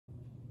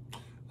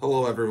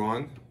Hello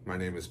everyone, my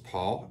name is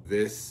Paul.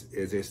 This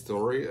is a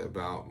story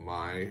about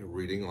my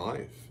reading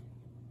life.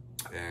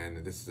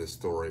 And this is a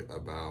story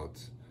about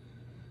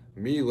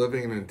me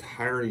living an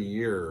entire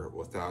year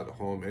without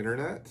home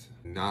internet,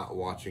 not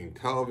watching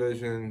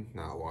television,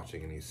 not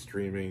watching any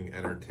streaming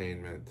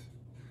entertainment,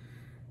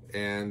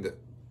 and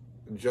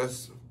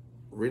just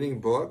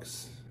reading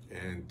books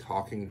and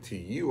talking to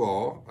you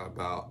all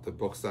about the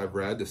books I've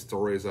read, the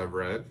stories I've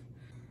read.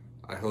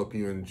 I hope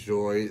you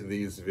enjoy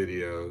these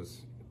videos.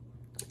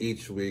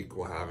 Each week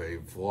we'll have a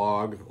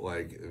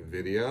vlog-like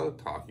video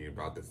talking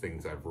about the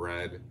things I've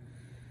read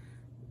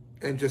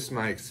and just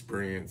my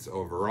experience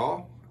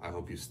overall. I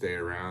hope you stay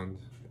around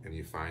and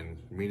you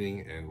find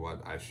meaning in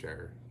what I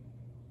share.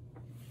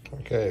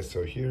 Okay,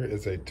 so here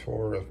is a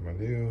tour of my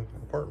new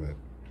apartment.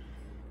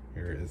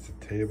 Here is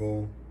the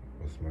table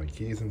with my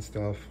keys and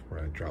stuff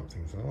where I drop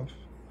things off.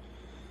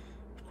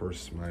 Of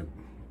course, my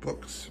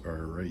books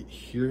are right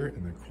here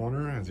in the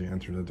corner as you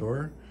enter the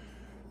door.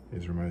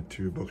 These are my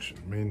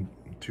main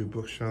two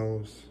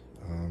bookshelves.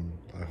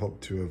 I hope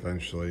to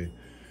eventually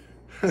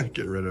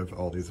get rid of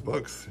all these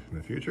books in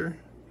the future.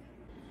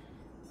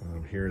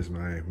 Here's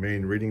my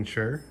main reading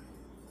chair,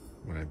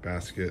 my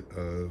basket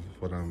of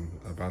what I'm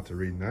about to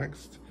read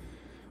next.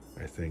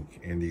 I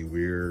think Andy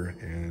Weir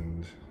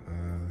and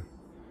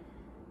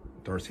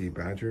Darcy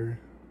Badger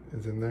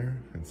is in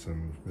there, and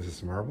some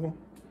Mrs. Marvel.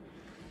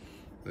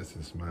 This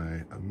is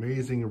my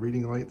amazing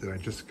reading light that I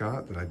just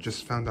got, that I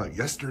just found out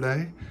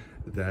yesterday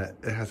that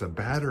it has a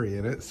battery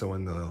in it, so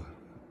when the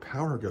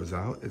power goes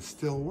out, it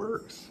still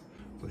works.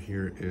 So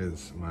here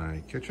is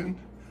my kitchen.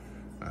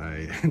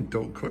 I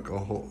don't cook a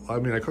whole, I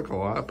mean, I cook a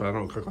lot, but I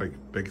don't cook like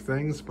big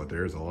things, but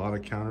there's a lot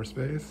of counter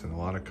space and a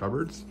lot of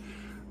cupboards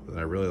that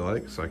I really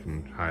like, so I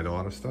can hide a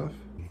lot of stuff.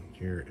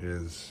 Here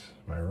is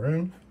my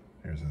room.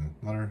 Here's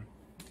another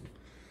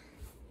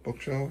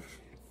bookshelf.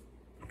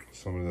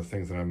 Some of the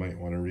things that I might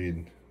want to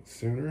read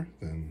sooner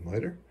than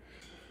later.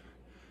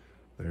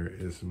 There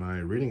is my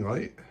reading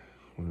light,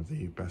 one of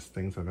the best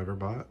things I've ever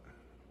bought.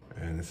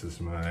 And this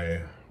is my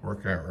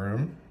workout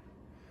room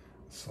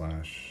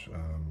slash,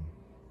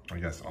 I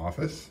guess,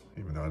 office,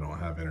 even though I don't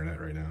have internet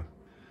right now.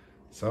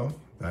 So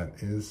that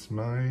is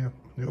my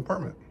new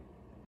apartment.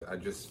 I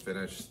just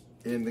finished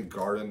In the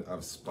Garden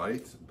of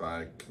Spite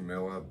by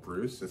Camilla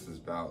Bruce. This is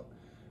about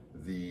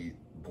the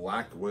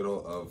Black Widow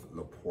of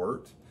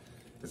Laporte.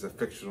 It's a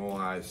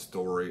fictionalized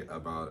story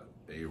about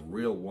a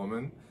real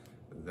woman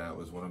that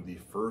was one of the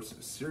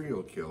first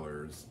serial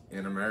killers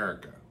in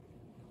America.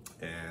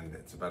 And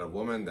it's about a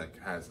woman that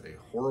has a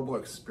horrible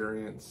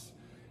experience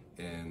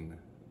in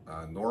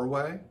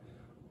Norway,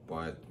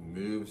 but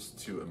moves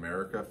to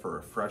America for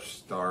a fresh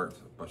start,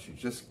 but she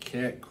just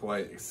can't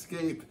quite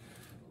escape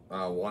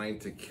wanting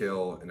to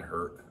kill and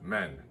hurt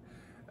men.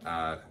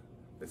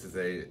 This is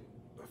a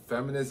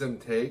feminism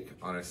take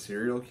on a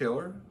serial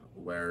killer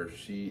where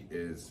she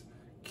is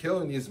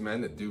killing these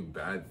men that do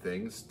bad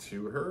things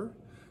to her,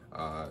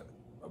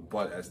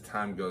 but as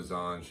time goes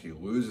on, she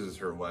loses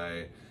her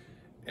way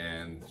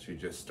and she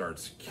just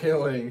starts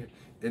killing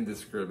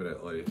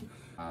indiscriminately.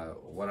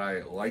 What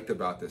I liked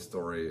about this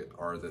story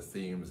are the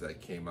themes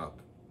that came up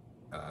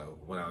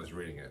when I was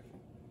reading it.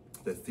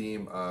 The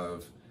theme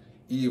of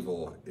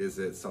evil, is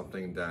it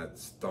something that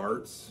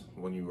starts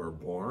when you are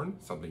born,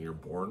 something you're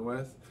born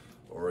with,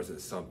 or is it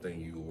something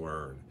you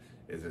learn?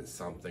 Is it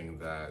something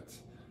that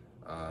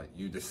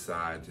you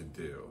decide to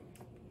do?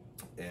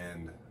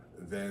 And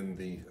then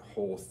the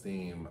whole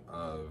theme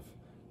of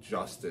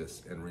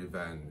justice and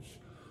revenge.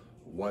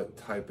 What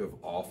type of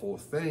awful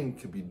thing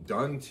could be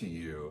done to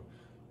you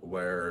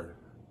where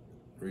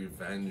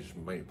revenge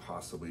might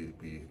possibly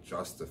be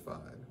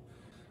justified?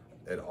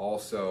 It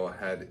also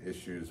had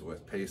issues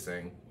with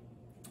pacing,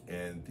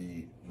 and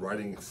the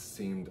writing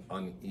seemed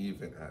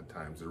uneven at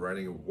times. The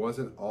writing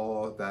wasn't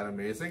all that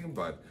amazing,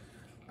 but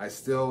I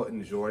still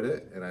enjoyed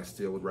it, and I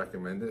still would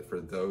recommend it for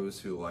those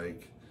who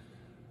like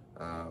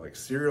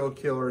serial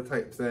killer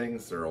type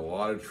things. There are a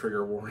lot of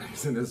trigger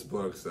warnings in this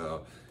book,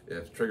 so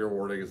if trigger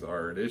warnings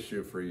are an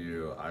issue for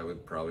you, I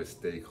would probably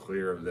stay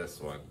clear of this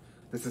one.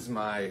 This is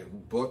my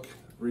book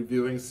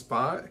reviewing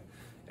spot,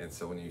 and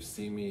so when you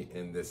see me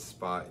in this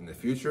spot in the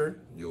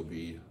future, you'll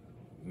be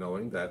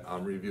knowing that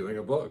I'm reviewing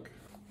a book.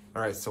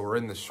 All right, so we're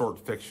in the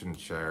short fiction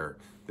chair.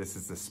 This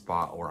is the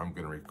spot where I'm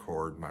gonna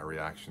record my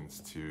reactions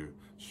to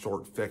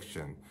short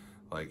fiction,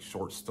 like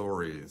short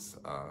stories,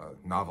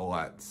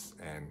 novelettes,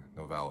 and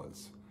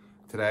novellas.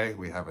 Today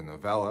we have a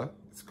novella.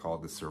 It's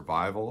called The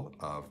Survival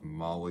of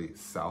Molly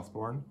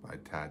Southbourne by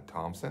Tad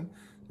Thompson.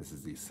 This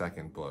is the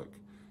second book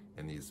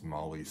in these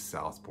Molly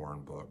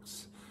Southbourne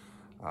books.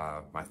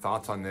 My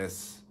thoughts on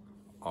this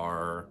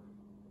are,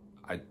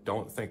 I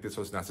don't think this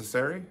was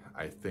necessary.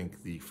 I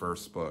think the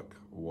first book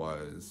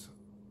was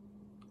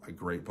a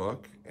great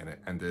book and it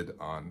ended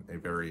on a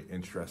very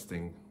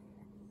interesting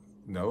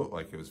note.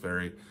 Like, it was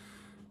very,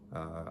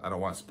 I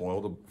don't want to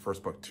spoil the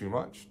first book too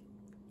much,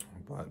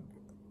 but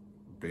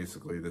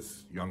basically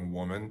this young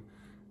woman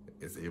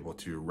is able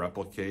to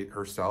replicate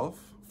herself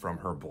from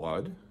her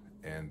blood,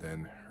 and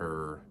then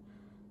her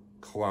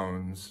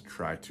clones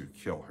try to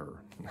kill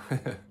her.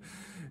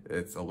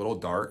 It's a little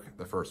dark,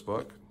 the first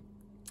book,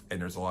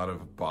 and there's a lot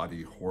of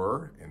body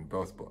horror in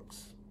both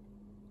books.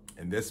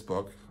 In this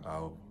book,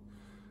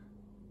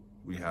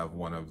 we have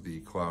one of the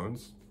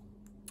clones,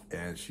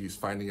 and she's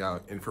finding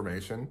out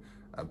information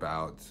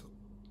about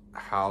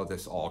how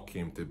this all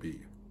came to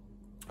be,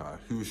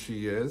 who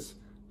she is,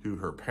 who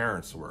her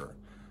parents were,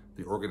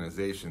 the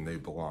organization they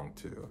belong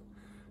to,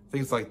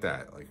 things like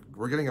that. Like,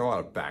 we're getting a lot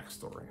of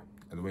backstory,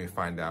 and then we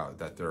find out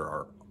that there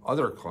are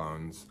other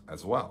clones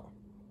as well.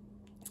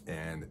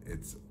 And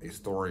it's a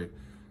story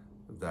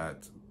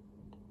that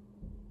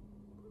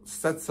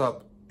sets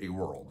up a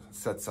world,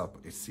 sets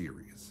up a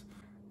series.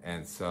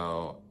 And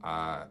so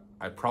I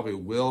probably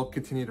will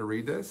continue to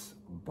read this,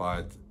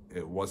 but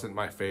it wasn't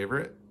my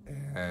favorite.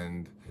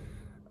 And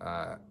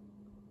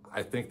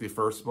I think the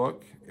first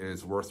book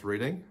is worth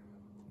reading.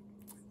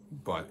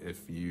 But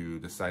if you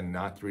decide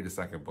not to read the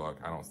second book,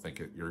 I don't think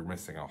you're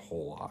missing a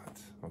whole lot,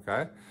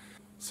 okay?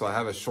 So I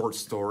have a short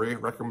story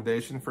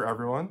recommendation for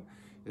everyone.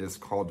 It is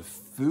called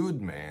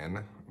Food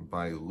Man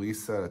by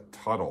Lisa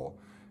Tuttle.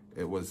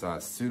 It was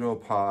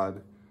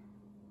Pseudopod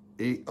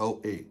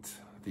 808,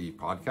 the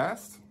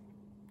podcast.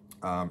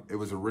 It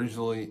was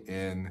originally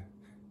in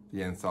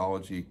the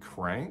anthology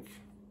Crank,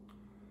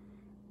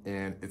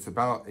 and it's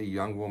about a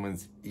young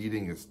woman's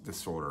eating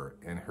disorder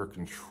and her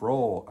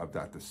control of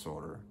that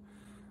disorder.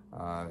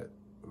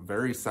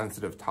 Very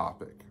sensitive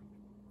topic,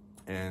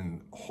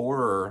 and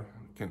horror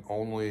can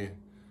only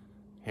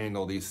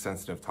handle these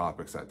sensitive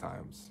topics at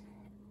times.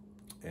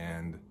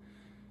 And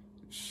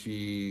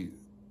she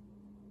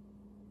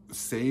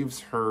saves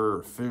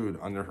her food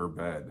under her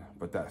bed,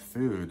 but that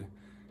food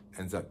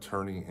ends up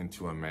turning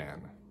into a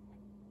man.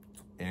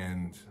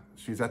 And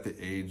she's at the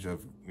age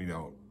of,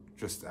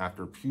 just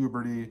after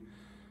puberty,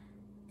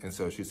 and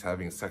so she's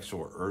having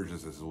sexual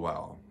urges as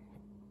well.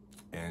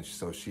 And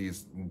so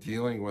she's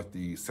dealing with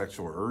the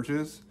sexual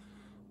urges,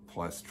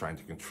 plus trying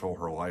to control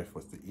her life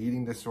with the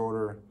eating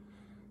disorder.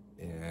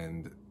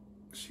 And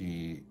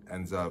she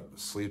ends up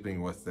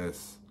sleeping with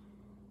this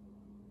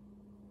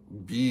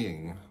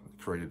being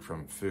created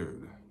from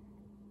food.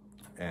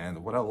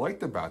 And what I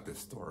liked about this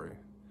story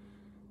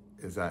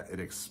is that it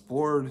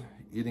explored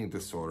eating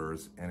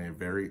disorders in a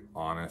very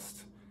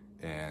honest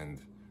and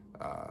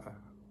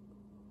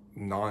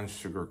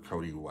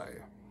non-sugar-coaty way.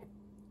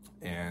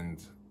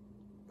 And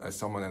as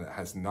someone that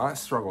has not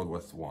struggled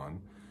with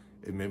one,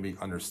 it made me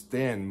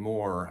understand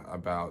more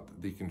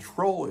about the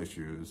control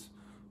issues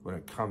when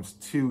it comes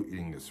to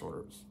eating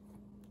disorders.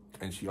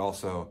 And she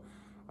also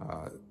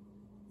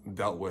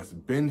dealt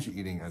with binge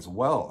eating as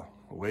well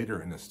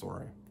later in the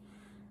story.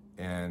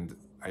 And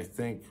I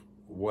think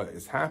what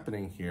is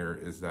happening here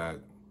is that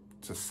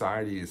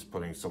society is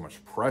putting so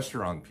much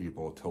pressure on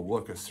people to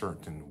look a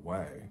certain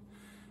way.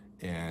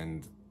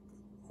 And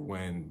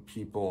when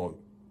people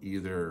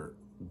either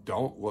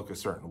don't look a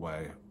certain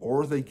way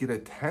or they get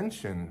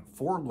attention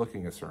for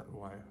looking a certain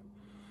way,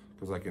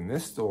 because like in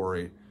this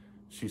story,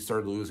 she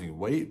started losing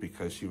weight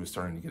because she was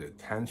starting to get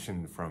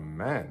attention from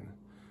men,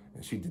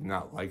 and she did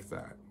not like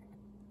that.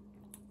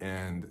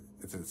 And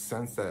it's a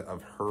sense that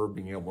of her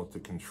being able to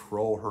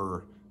control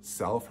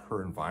herself,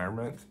 her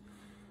environment,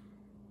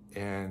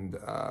 and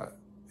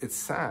it's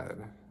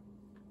sad.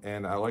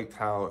 And I liked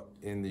how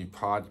in the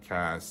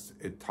podcast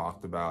it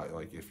talked about,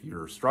 like, if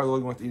you're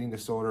struggling with eating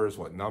disorders,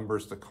 what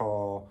numbers to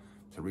call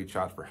to reach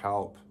out for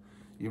help.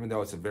 Even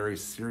though it's a very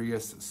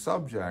serious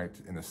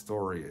subject, and the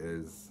story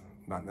is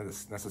not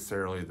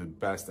necessarily the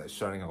best at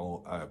shining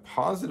a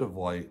positive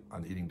light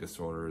on eating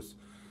disorders,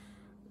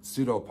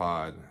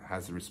 Pseudopod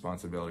has the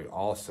responsibility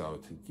also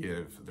to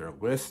give their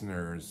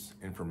listeners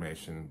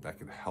information that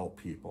can help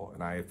people.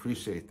 And I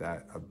appreciate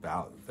that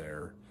about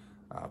their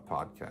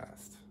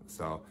podcast.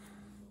 So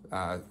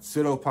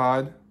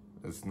Pseudopod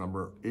is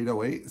number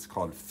 808. It's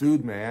called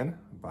Food Man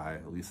by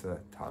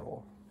Lisa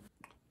Tuttle.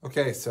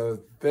 Okay, so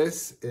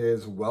this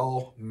is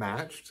Well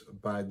Matched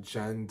by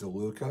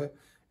DeLuca.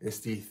 It's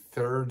the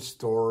third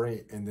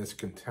story in this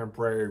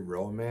contemporary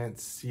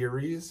romance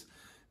series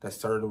that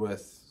started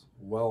with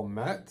Well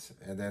Met,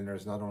 and then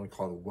there's another one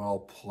called Well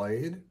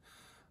Played.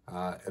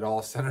 It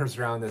all centers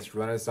around this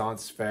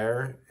Renaissance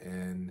fair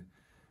and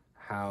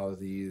how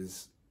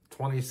these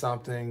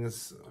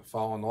 20-somethings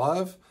fall in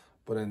love.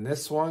 But in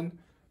this one,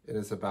 it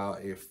is about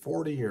a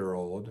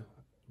 40-year-old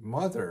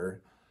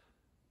mother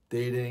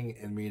dating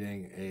and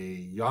meeting a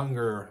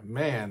younger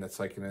man that's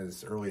like in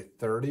his early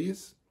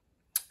 30s.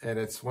 And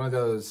it's one of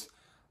those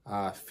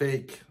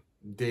fake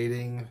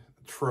dating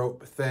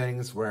trope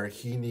things where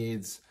he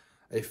needs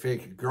a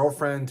fake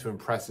girlfriend to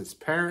impress his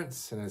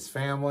parents and his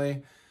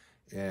family.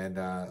 And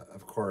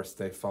of course,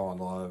 they fall in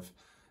love.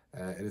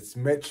 It's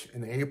Mitch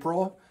and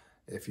April,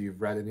 if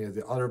you've read any of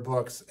the other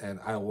books. And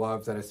I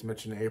love that it's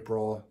Mitch and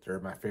April. They're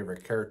my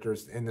favorite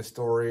characters in the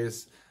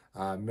stories.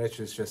 Mitch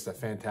is just a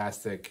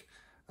fantastic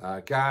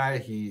guy.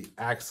 He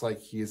acts like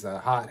he's a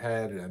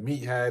hothead and a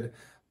meathead,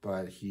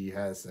 but he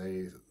has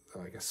a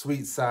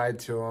sweet side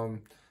to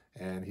him.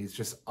 and he's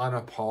just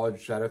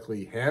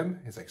unapologetically him.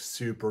 He's like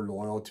super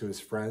loyal to his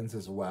friends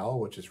as well,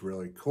 which is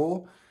really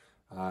cool.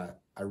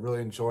 I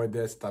really enjoyed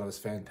this, thought it was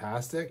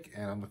fantastic,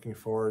 and I'm looking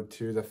forward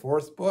to the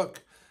 4th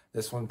book.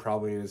 This one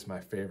probably is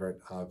my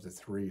favorite of the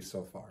 3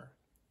 so far.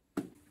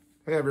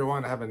 Hey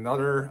everyone, I have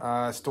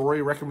another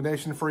story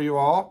recommendation for you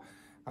all.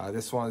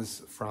 This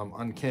one's from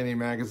Uncanny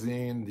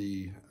Magazine,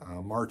 the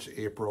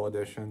March-April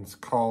edition. It's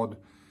called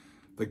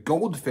The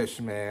Goldfish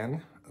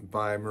Man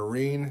by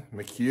Maureen,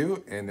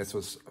 McHugh, and this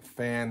was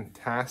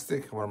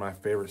fantastic. One of my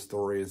favorite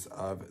stories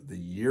of the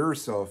year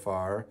so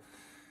far.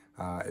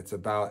 It's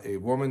about a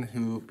woman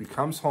who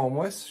becomes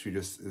homeless. She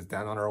just is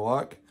down on her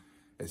luck.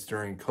 It's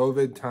during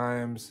COVID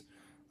times.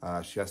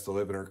 She has to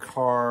live in her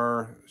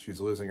car. She's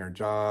losing her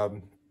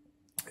job.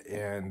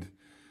 And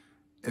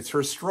it's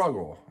her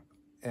struggle.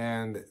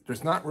 And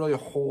there's not really a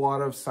whole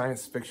lot of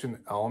science fiction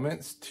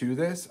elements to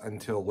this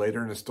until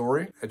later in the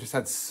story. I just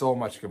had so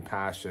much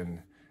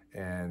compassion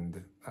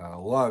and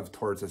love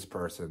towards this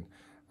person.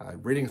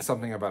 Reading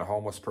something about a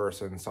homeless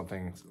person,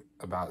 something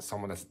about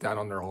someone that's down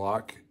on their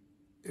luck,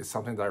 is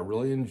something that I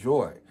really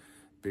enjoy,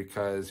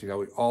 because, you know,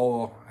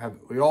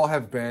 we all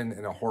have been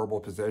in a horrible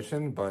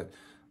position, but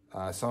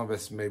some of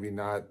us maybe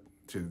not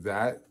to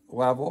that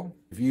level.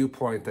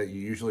 Viewpoint that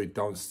you usually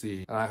don't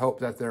see. And I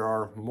hope that there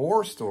are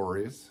more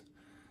stories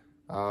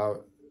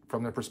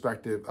from the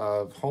perspective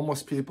of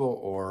homeless people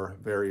or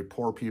very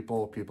poor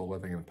people, people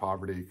living in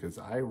poverty, because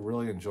I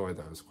really enjoy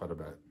those quite a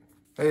bit.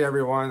 Hey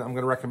everyone, I'm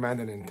going to recommend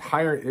an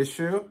entire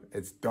issue.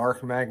 It's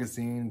Dark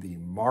Magazine, the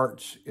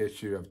March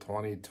issue of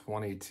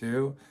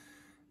 2022.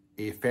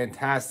 A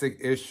fantastic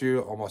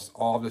issue. Almost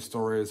all of the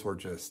stories were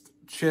just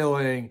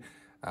chilling,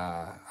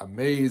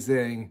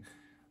 amazing.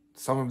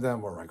 Some of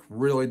them were like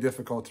really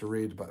difficult to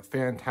read, but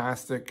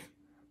fantastic.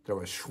 There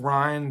was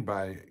Shrine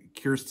by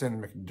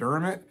Kirsten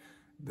McDermott.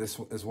 This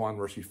is one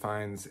where she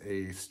finds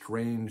a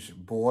strange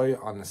boy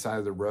on the side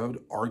of the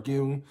road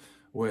arguing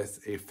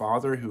with a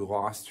father who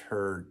lost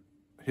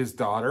his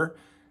daughter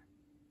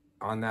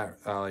on that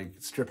like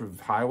strip of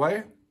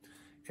highway.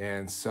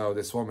 And so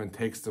this woman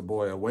takes the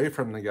boy away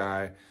from the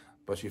guy,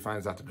 but she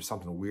finds out that there's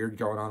something weird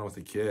going on with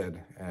the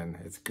kid, and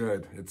it's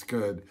good. It's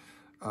good.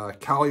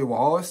 Callie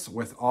Wallace,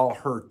 With All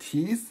Her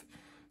Teeth,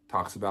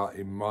 talks about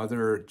a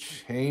mother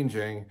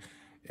changing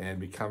and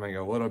becoming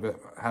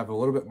have a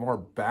little bit more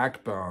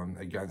backbone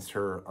against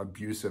her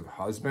abusive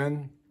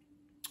husband.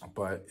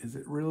 But is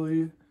it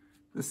really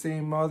the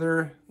same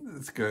mother?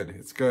 It's good.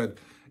 It's good.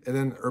 And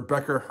then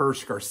Rebecca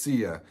Hirsch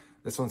Garcia.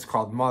 This one's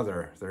called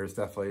Mother. There's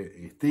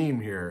definitely a theme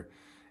here.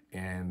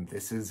 And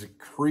this is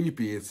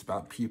creepy. It's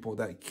about people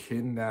that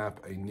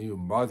kidnap a new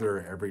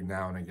mother every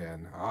now and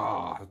again.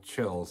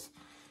 Chills.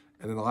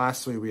 And then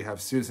lastly, we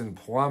have Susan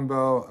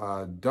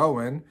Palumbo,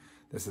 Doan.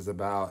 This is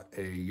about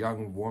a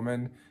young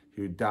woman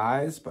who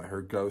dies, but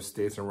her ghost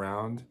stays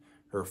around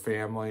her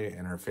family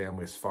and her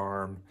family's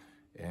farm,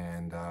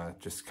 and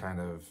just kind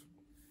of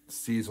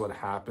sees what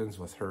happens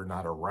with her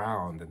not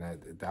around.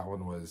 And that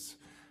one was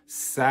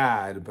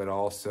sad, but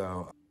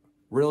also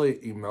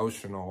really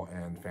emotional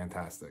and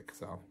fantastic.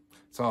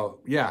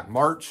 So yeah,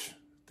 March,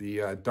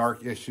 the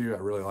dark issue, I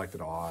really liked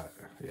it a lot.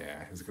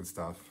 Yeah, it was good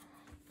stuff.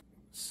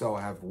 So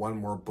I have one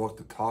more book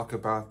to talk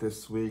about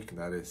this week, and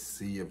that is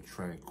Sea of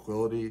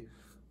Tranquility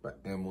by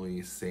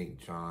Emily St.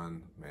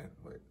 John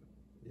Mandel.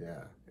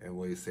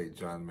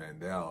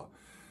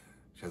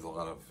 She has a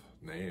lot of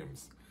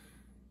names.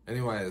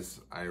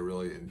 Anyways, I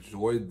really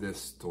enjoyed this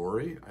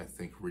story. I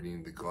think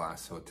reading The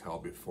Glass Hotel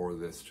before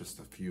this just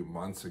a few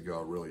months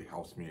ago really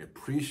helped me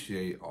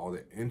appreciate all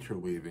the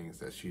interweavings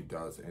that she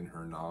does in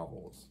her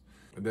novels.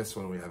 In this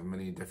one, we have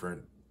many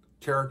different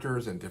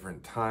characters and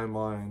different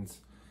timelines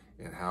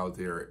and how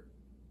they're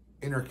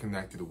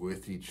interconnected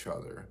with each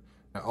other.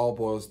 It all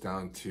boils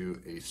down to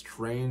a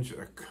strange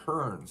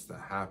occurrence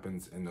that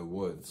happens in the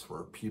woods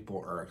where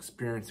people are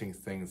experiencing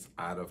things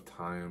out of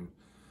time,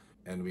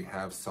 and we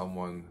have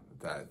someone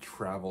that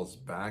travels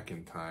back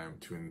in time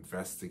to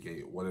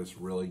investigate what is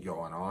really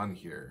going on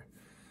here.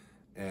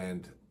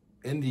 And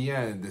in the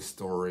end, this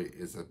story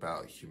is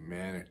about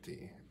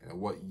humanity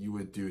and what you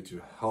would do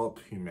to help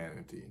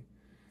humanity,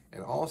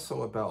 and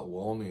also about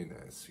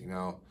loneliness, you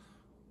know,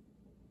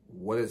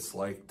 what it's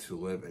like to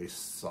live a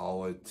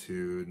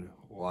solitude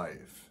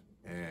life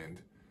and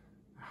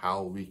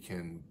how we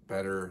can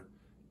better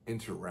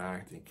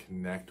interact and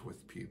connect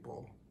with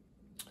people.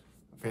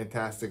 A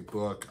fantastic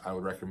book. I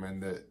would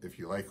recommend it if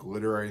you like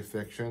literary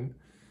fiction.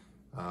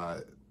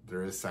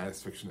 There is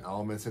science fiction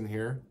elements in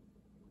here,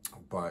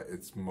 but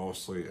it's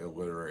mostly a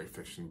literary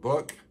fiction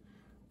book.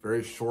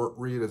 Very short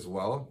read as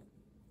well.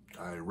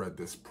 I read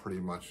this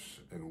pretty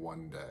much in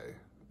one day.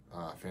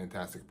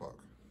 Fantastic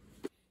book.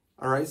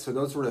 All right, so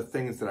those were the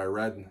things that I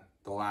read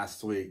the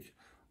last week.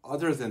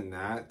 Other than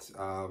that,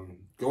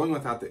 going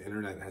without the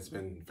internet has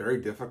been very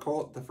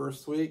difficult the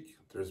first week.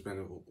 There's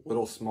been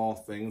little small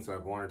things that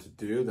I've wanted to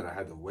do that I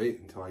had to wait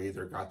until I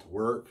either got to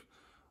work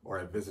or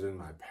I visited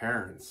my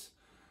parents.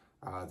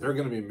 They're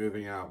going to be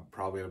moving out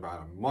probably in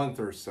about a month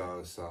or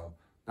so, so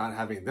not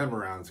having them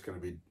around is going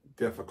to be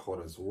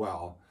difficult as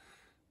well.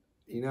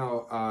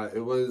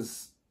 It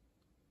was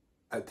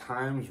at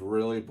times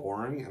really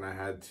boring, and I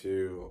had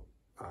to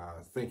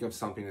think of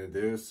something to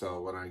do. So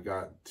when I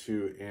got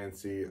too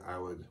antsy, I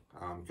would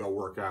go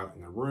work out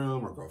in the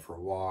room or go for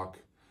a walk,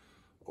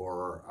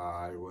 or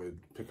I would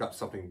pick up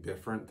something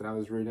different that I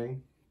was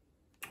reading,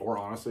 or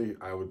honestly,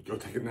 I would go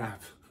take a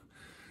nap.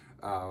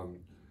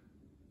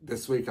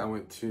 This week I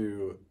went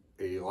to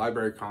a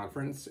library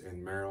conference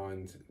in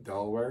Maryland,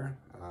 Delaware.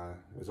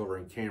 It was over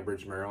in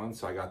Cambridge, Maryland,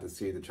 so I got to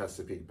see the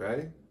Chesapeake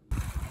Bay.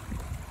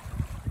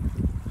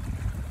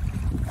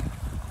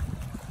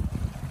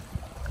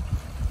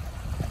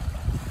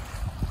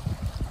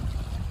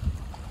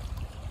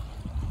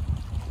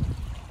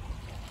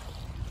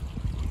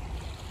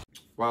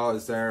 While I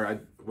was there, I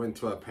went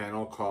to a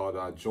panel called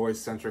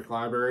Joy-Centric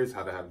Libraries,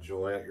 How to Have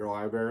Joy at Your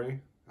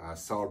Library,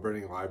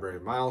 celebrating library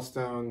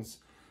milestones.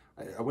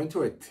 I went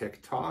to a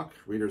TikTok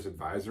Reader's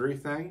Advisory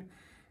thing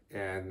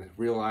and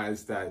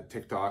realized that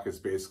TikTok is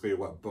basically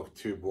what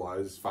BookTube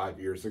was 5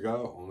 years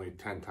ago, only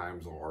 10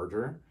 times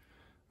larger.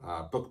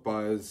 Book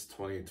Buzz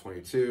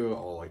 2022,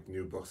 all like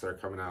new books that are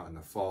coming out in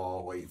the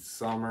fall, late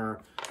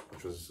summer,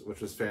 which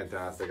was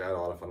fantastic. I had a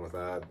lot of fun with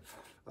that.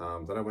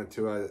 Then I went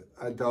to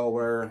a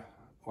Delaware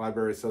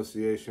Library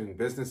Association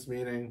business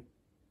meeting.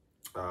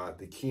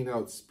 The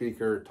keynote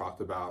speaker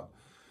talked about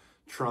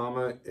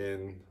trauma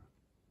in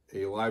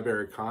a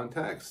library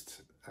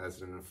context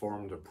as an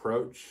informed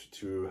approach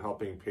to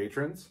helping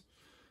patrons.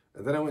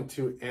 And then I went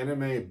to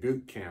anime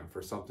boot camp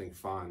for something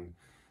fun,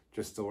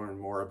 just to learn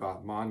more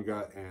about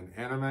manga and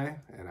anime,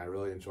 and I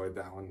really enjoyed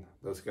that one.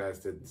 Those guys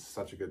did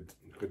such a good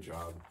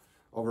job.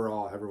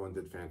 Overall, everyone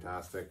did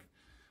fantastic.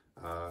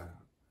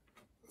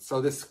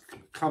 So this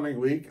coming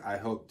week, I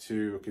hope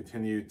to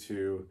continue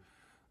to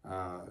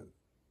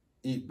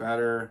eat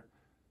better,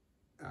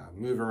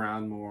 move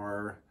around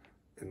more.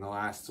 In the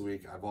last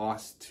week, I've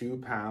lost 2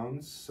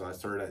 pounds. So I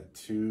started at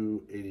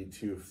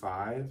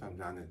 282.5. I'm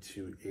down to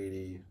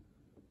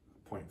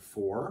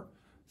 280.4.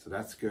 So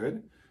that's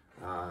good.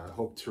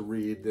 Hope to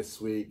read this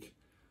week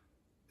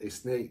A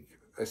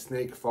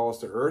Snake Falls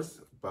to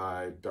Earth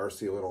by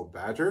Darcy Little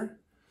Badger,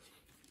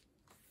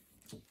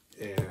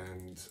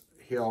 and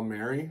Hail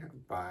Mary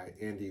by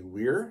Andy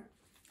Weir,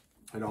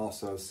 and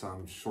also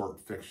some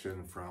short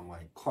fiction from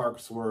like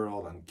Clark's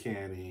World,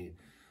 Uncanny,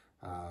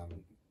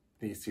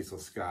 These Cecil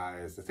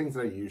Skies, the things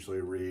that I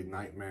usually read,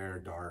 Nightmare,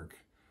 Dark.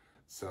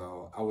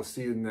 So I will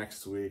see you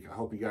next week. I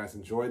hope you guys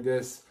enjoyed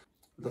this.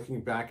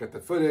 Looking back at the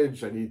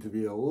footage, I need to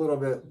be a little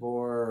bit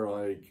more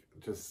like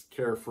just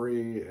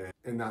carefree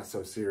and not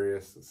so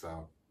serious.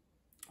 So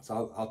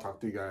I'll talk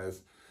to you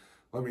guys.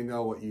 Let me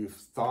know what you've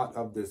thought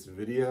of this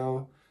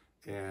video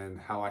and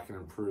how I can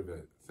improve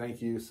it.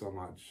 Thank you so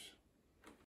much.